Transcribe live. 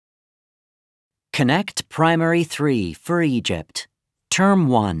Connect Primary 3 for Egypt. Term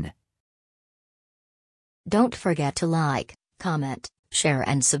 1. Don't forget to like, comment, share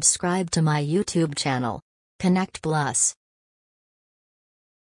and subscribe to my YouTube channel, Connect Plus.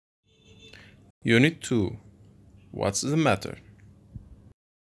 Unit 2. What's the matter?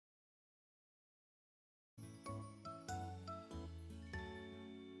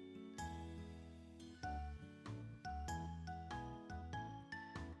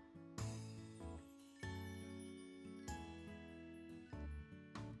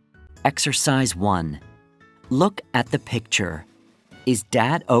 Exercise 1. Look at the picture. Is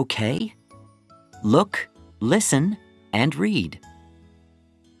Dad okay? Look, listen, and read.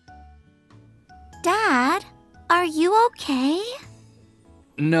 Dad, are you okay?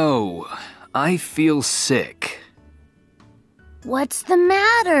 No, I feel sick. What's the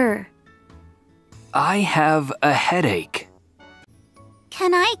matter? I have a headache.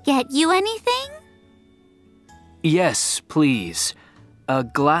 Can I get you anything? Yes, please. A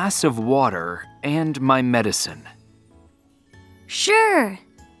glass of water and my medicine. Sure.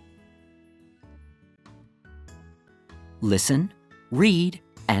 Listen, read,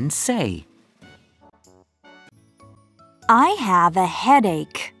 and say. I have a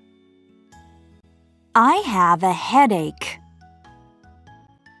headache. I have a headache.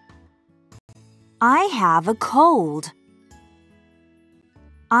 I have a cold.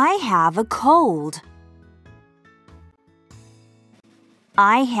 I have a cold.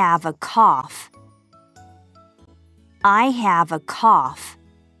 I have a cough. I have a cough.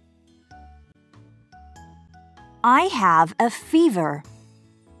 I have a fever.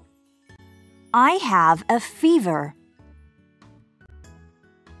 I have a fever.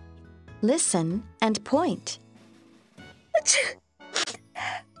 Listen and point.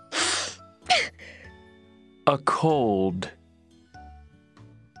 A cold.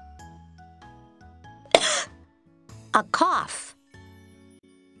 A cough.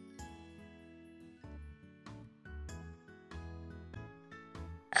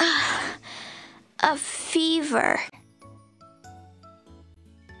 A fever.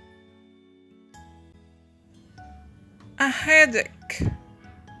 A headache.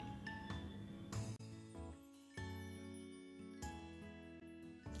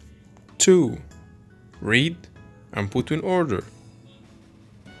 Two. Read and put in order.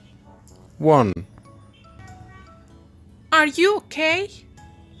 1. Are you okay?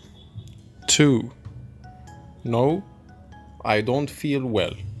 2. No, I don't feel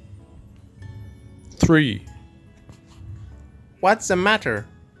well. 3. What's the matter?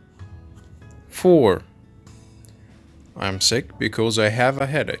 4. I'm sick because I have a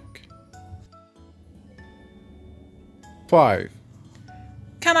headache. 5.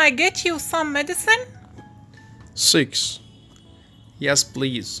 Can I get you some medicine? 6. Yes,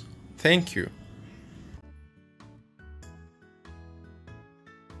 please. Thank you.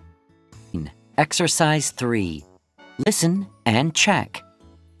 Exercise 3. Listen and check.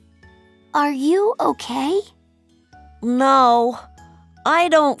 Are you okay? No, I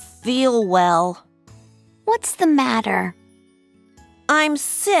don't feel well. What's the matter? I'm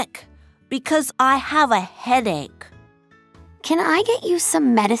sick because I have a headache. Can I get you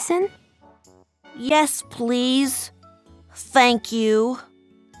some medicine? Yes, please. Thank you.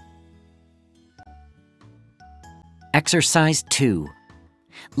 Exercise 2.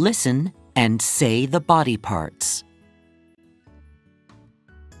 Listen and say the body parts.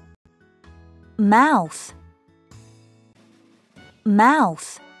 Mouth.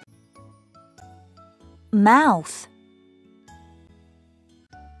 Mouth. Mouth.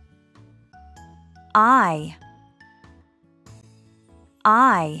 Eye.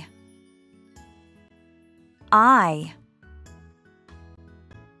 Eye. Eye.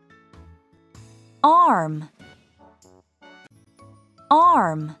 Arm.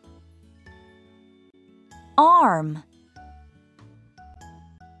 Arm. Arm.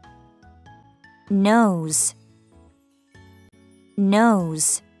 Nose.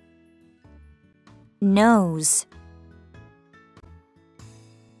 Nose. Nose.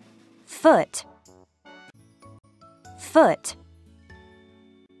 Foot. Foot.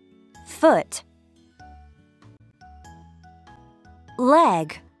 Foot.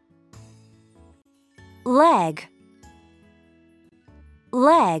 Leg. Leg.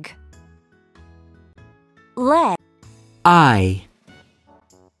 Leg. Leg. Eye.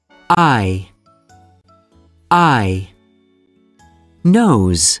 Eye. Eye.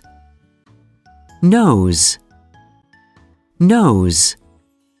 Nose. Nose. Nose.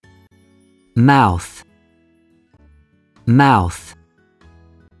 Mouth. Mouth.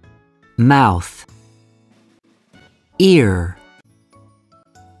 Mouth. Ear.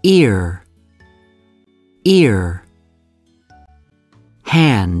 Ear. ear,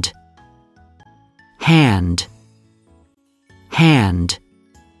 hand, hand, hand.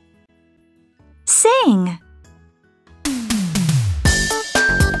 Sing.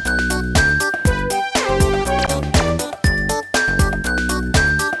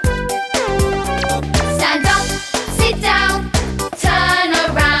 Stand up, sit down, turn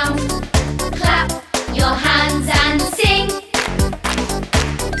around, clap your hands and sing.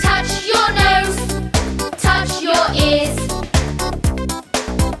 Touch your nose, touch your ears.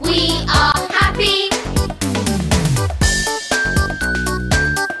 We are happy.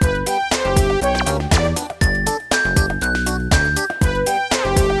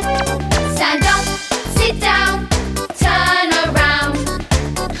 Stand up, sit down, turn around,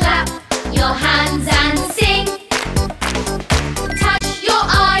 clap your hands and sing. Touch your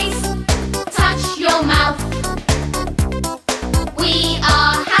eyes, touch your mouth. We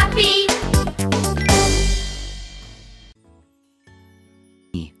are happy.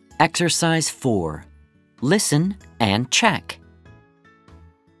 Exercise 4. Listen and check.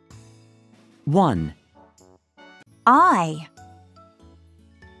 1, Eye.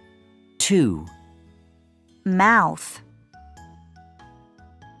 2, Mouth.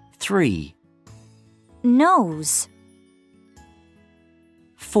 3, Nose.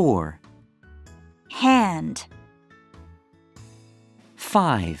 4, Hand.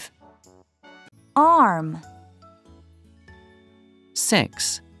 5, Arm.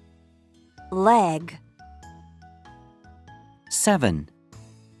 6, Leg. 7.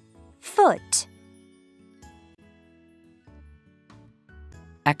 Foot.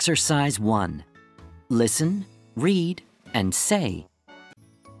 Exercise 1. Listen, read, and say.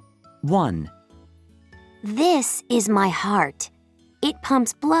 1, This is my heart. It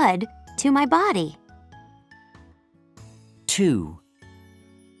pumps blood to my body. 2,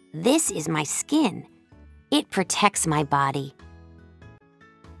 This is my skin. It protects my body.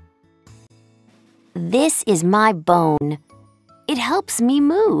 This is my bone. It helps me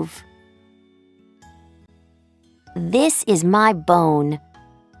move. This is my bone.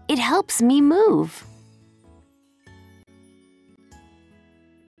 It helps me move.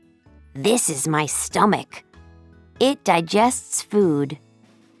 This is my stomach. It digests food.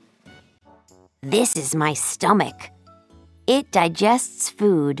 This is my stomach. It digests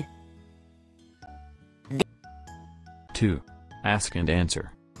food. 2. Ask and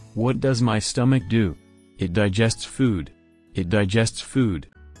answer. What does my stomach do? It digests food. It digests food.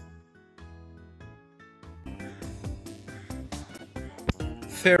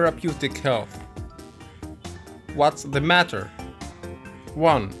 Therapeutic health. What's the matter?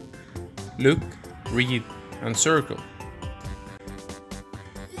 1. Look, read, and circle.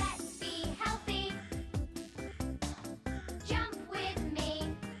 Let's be healthy. Jump with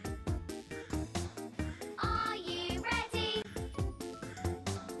me. Are you ready?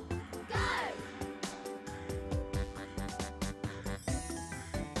 Go!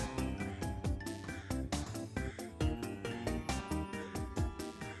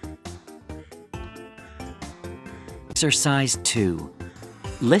 Exercise 2.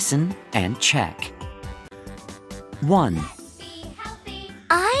 Listen and check. 1, Be healthy.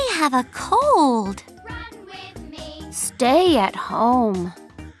 I have a cold. Run with me. Stay at home.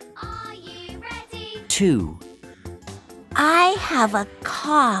 Are you ready? 2, I have a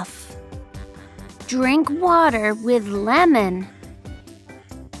cough. Drink water with lemon.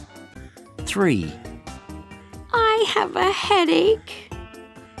 3, I have a headache.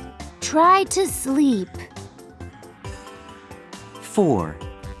 Try to sleep. 4,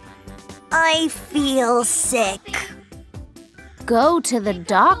 I feel sick. Go to the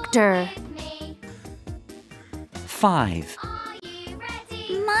doctor. With me. 5, Are you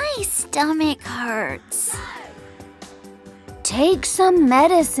ready? My stomach hurts. Go! Take some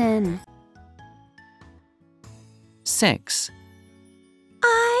medicine. 6,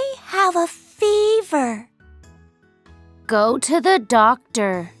 I have a fever. Go to the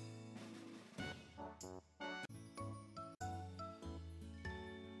doctor.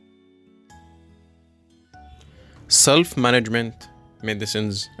 Self-management,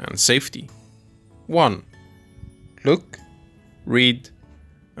 medicines, and safety. 1. Look, read,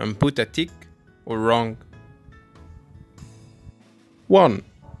 and put a tick or wrong. 1.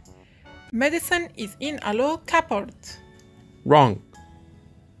 Medicine is in a low cupboard. Wrong.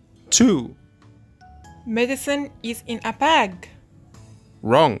 2. Medicine is in a bag.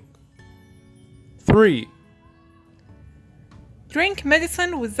 Wrong. 3. Drink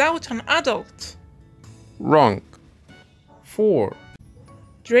medicine without an adult. Wrong. 4.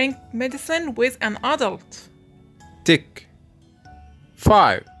 Drink medicine with an adult. Tick.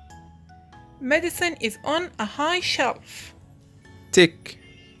 5. Medicine is on a high shelf. Tick.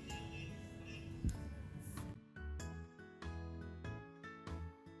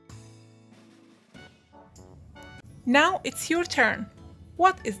 Now it's your turn.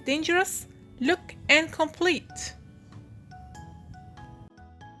 What is dangerous? Look and complete.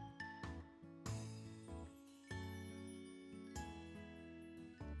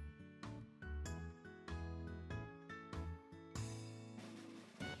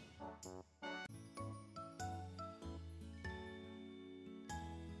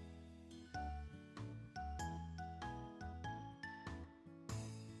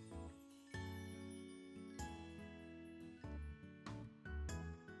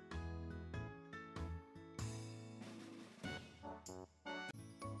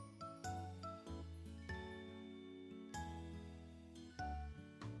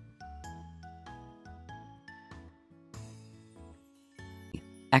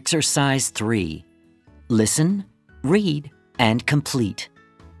 Exercise 3. Listen, read, and complete.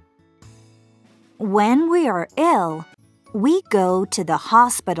 When we are ill, we go to the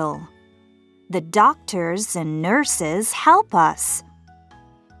hospital. The doctors and nurses help us.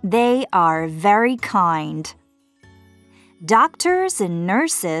 They are very kind. Doctors and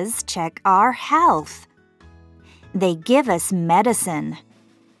nurses check our health. They give us medicine.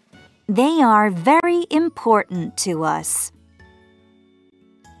 They are very important to us.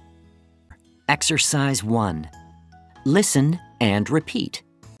 Exercise 1. Listen and repeat.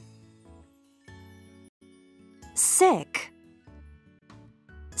 Sick,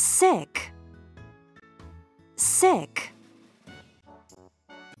 sick, sick.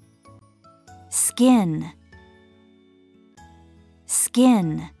 Skin,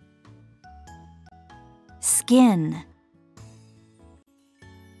 skin, skin.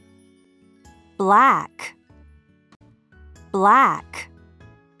 Black, black,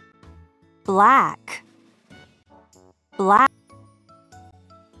 black, black.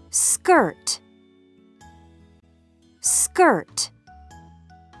 Skirt, skirt,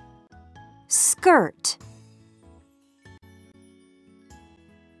 skirt.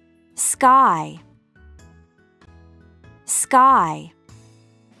 Sky, sky,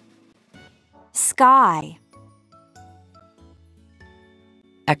 sky.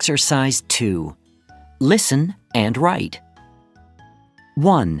 Exercise 2. Listen and write.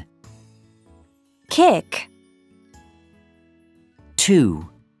 1, Kick, 2,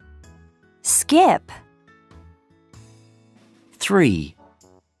 skip, 3,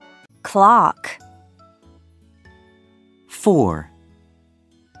 clock, 4,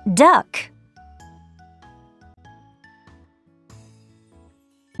 duck.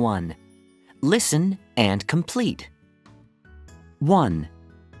 1. Listen and complete. 1,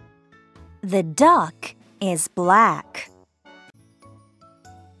 The duck is black.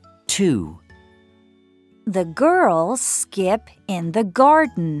 2, The girls skip in the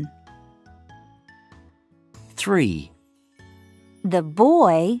garden. 3, The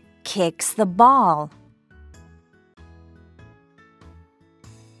boy kicks the ball.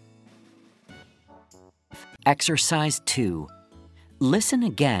 Exercise 2. Listen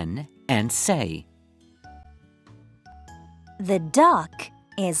again and say. The duck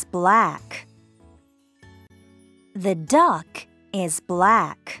is black. The duck is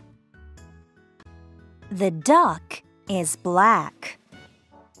black. The duck is black.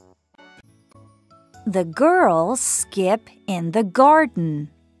 The girls skip in the garden.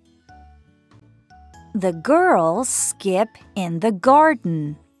 The girls skip in the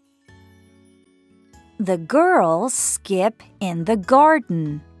garden. The girls skip in the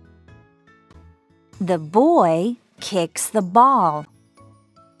garden. The boy kicks the ball.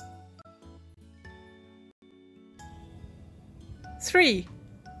 3.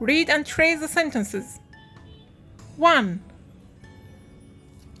 Read and trace the sentences. 1,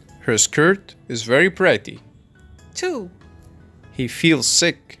 Her skirt is very pretty. 2, He feels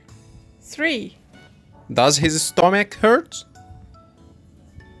sick. 3. Does his stomach hurt?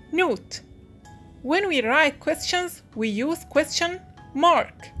 Note: when we write questions, we use question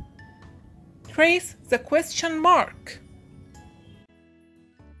mark. Trace the question mark.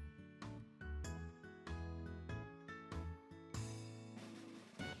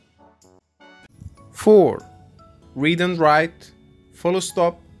 Four. Read and write, full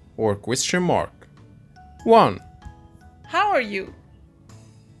stop or question mark. 1, How are you?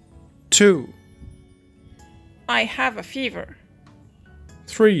 2, I have a fever.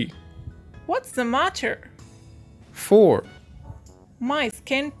 3, What's the matter? 4, My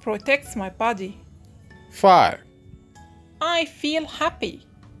skin protects my body. 5, I feel happy.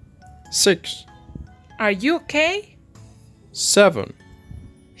 6, Are you okay? 7,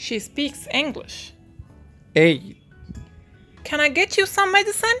 She speaks English. 8. Can I get you some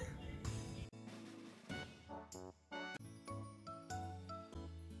medicine?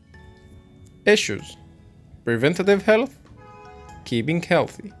 Issues: preventative health, keeping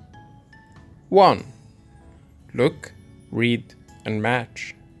healthy. 1. Look, read, and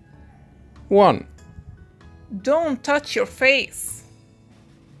match. 1. Don't touch your face.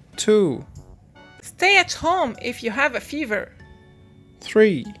 2. Stay at home if you have a fever.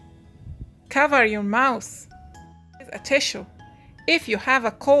 3. Cover your mouth with a tissue if you have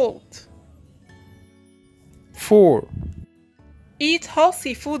a cold. 4. Eat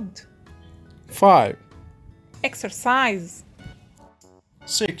healthy food. 5. Exercise.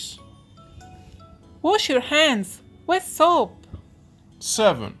 6. Wash your hands with soap.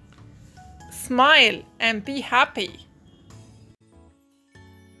 7. Smile and be happy.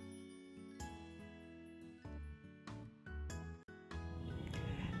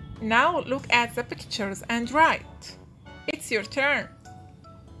 Now look at the pictures and write. It's your turn.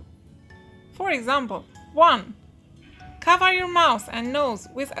 For example, 1. Cover your mouth and nose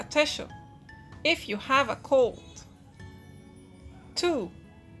with a tissue if you have a cold. 2.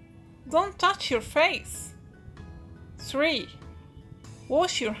 Don't touch your face. 3.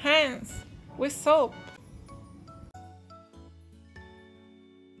 Wash your hands with soap.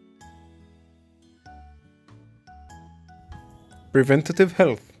 Preventative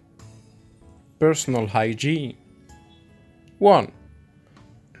health, personal hygiene. 1.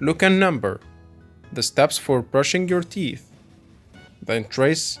 Look and number the steps for brushing your teeth, then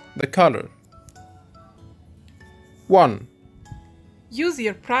trace the color. 1. Use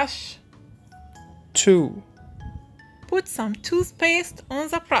your brush. 2. Put some toothpaste on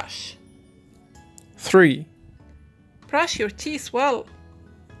the brush. 3. Brush your teeth well.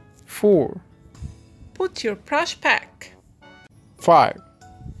 4. Put your brush back. 5.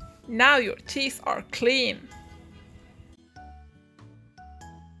 Now your teeth are clean.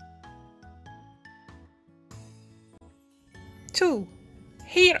 Two.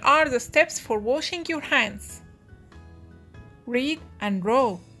 Here are the steps for washing your hands. Read and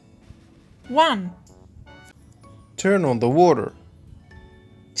draw. 1. Turn on the water.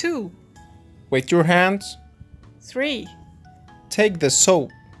 2. Wet your hands. 3. Take the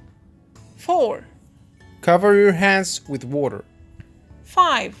soap. 4. Cover your hands with water.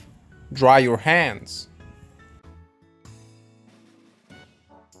 5. Dry your hands.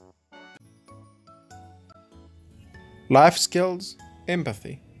 Life skills,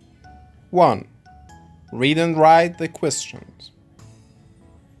 empathy. 1. Read and write the questions.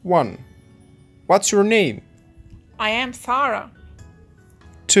 1. What's your name? I am Sarah.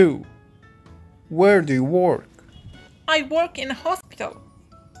 2. Where do you work? I work in a hospital.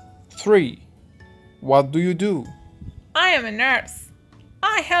 3. What do you do? I am a nurse.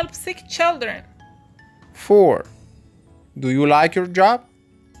 I help sick children. 4. Do you like your job?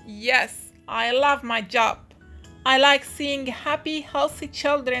 Yes, I love my job. I like seeing happy, healthy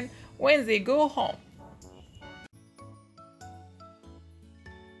children when they go home.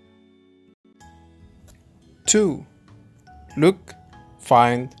 2. Look,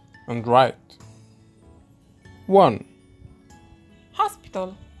 find, and write. 1.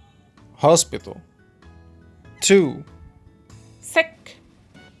 Hospital. Hospital. 2. Sick.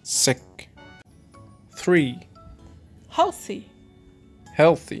 Sick. 3. Healthy.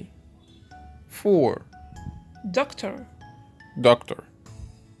 Healthy. 4. Doctor. Doctor.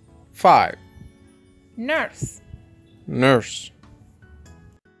 5. Nurse. Nurse.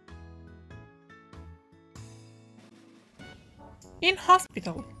 In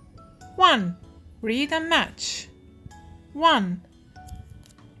hospital. 1. Read and match. 1.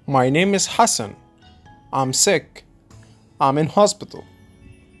 My name is Hassan. I'm sick. I'm in hospital.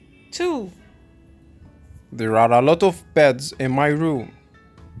 2. There are a lot of beds in my room.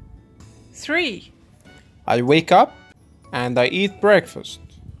 3. I wake up and I eat breakfast.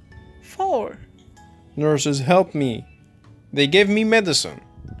 4. Nurses help me. They give me medicine.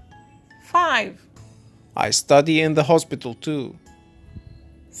 5. I study in the hospital too.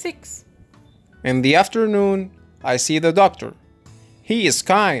 6. In the afternoon, I see the doctor. He is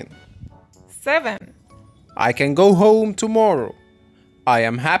kind. 7. I can go home tomorrow. I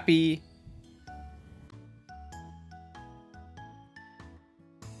am happy.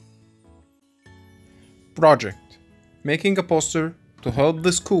 Project: making a poster to help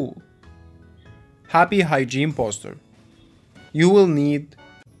the school. Happy hygiene poster. You will need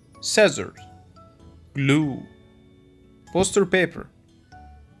scissors, glue, poster paper,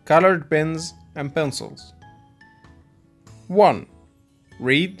 colored pens and pencils. 1.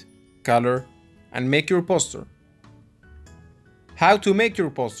 Read, color, and make your poster. How to make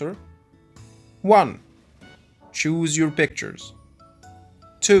your poster? 1. Choose your pictures.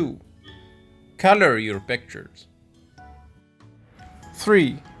 2. Color your pictures.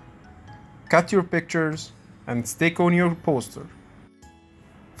 3. Cut your pictures and stick on your poster.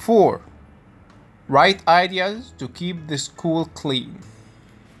 4. Write ideas to keep the school clean.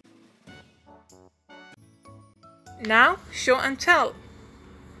 Now, show and tell.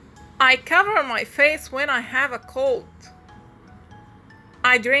 I cover my face when I have a cold.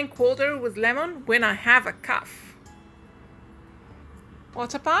 I drink water with lemon when I have a cough.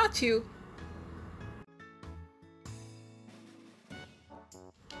 What about you?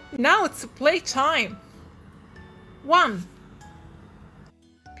 Now it's playtime. 1.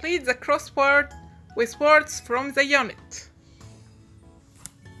 Complete the crossword with words from the unit.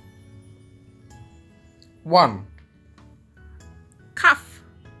 1. Cough,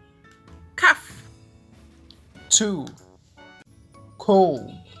 cough. 2.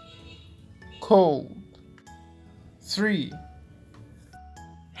 Cold, cold. 3.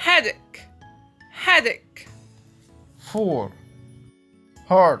 Headache, headache. 4.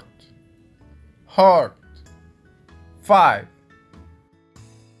 Heart, heart. 5.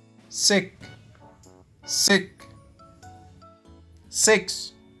 Sick, sick.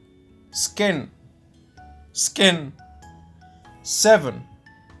 6. Skin, skin. 7.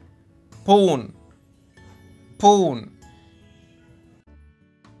 Pawn, pawn.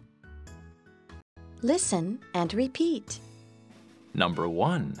 Listen and repeat. Number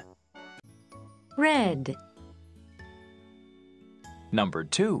 1. Red, Number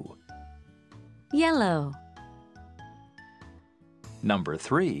 2. yellow, Number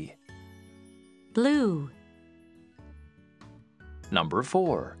 3. blue, Number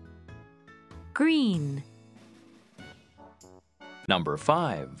 4. green, Number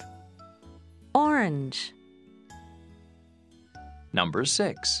 5. orange, Number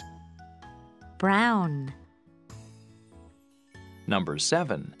 6. brown, Number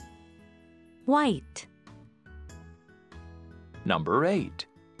 7. white, Number 8.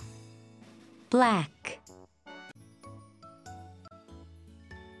 black.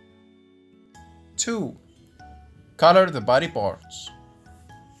 2. Color the body parts.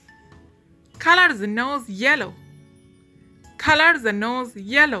 Color the nose yellow. Color the nose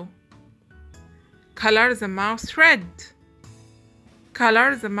yellow. Color the mouth red.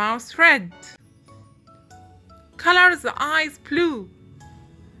 Color the mouth red. Color the eyes blue.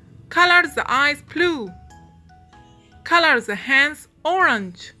 Color the eyes blue. Color the hands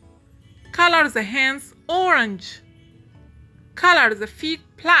orange. Color the hands orange. Color the feet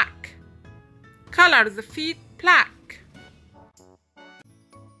black. Color the feet black.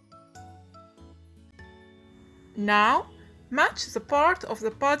 Now, match the part of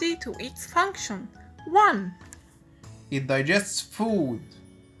the body to its function. 1. It digests food.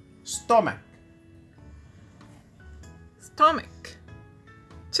 Stomach, Stomach.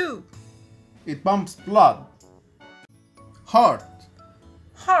 2. it pumps blood. Heart,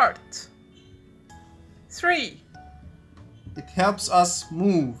 Heart. 3. it helps us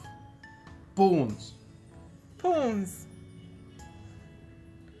move. Bones, Bones.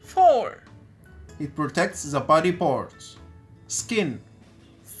 4. it protects the body parts. Skin,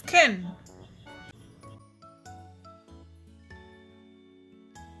 Skin.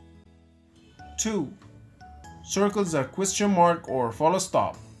 2. Circle the question mark or full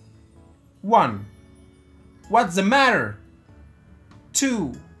stop. 1. What's the matter?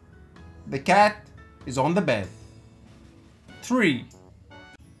 2. The cat is on the bed. 3.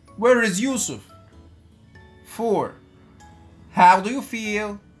 Where is Yusuf? 4. How do you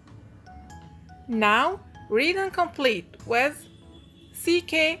feel? Now, read and complete with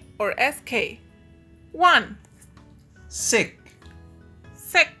CK or SK. 1. Sick,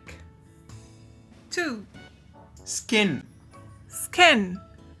 Sick. 2. skin, Skin.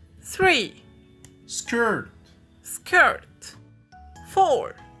 3. skirt, Skirt.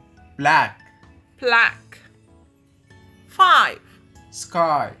 4. black, Black. 5.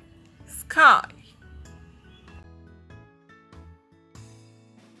 sky. Sky.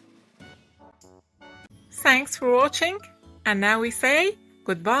 Thanks for watching, and now we say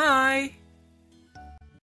goodbye.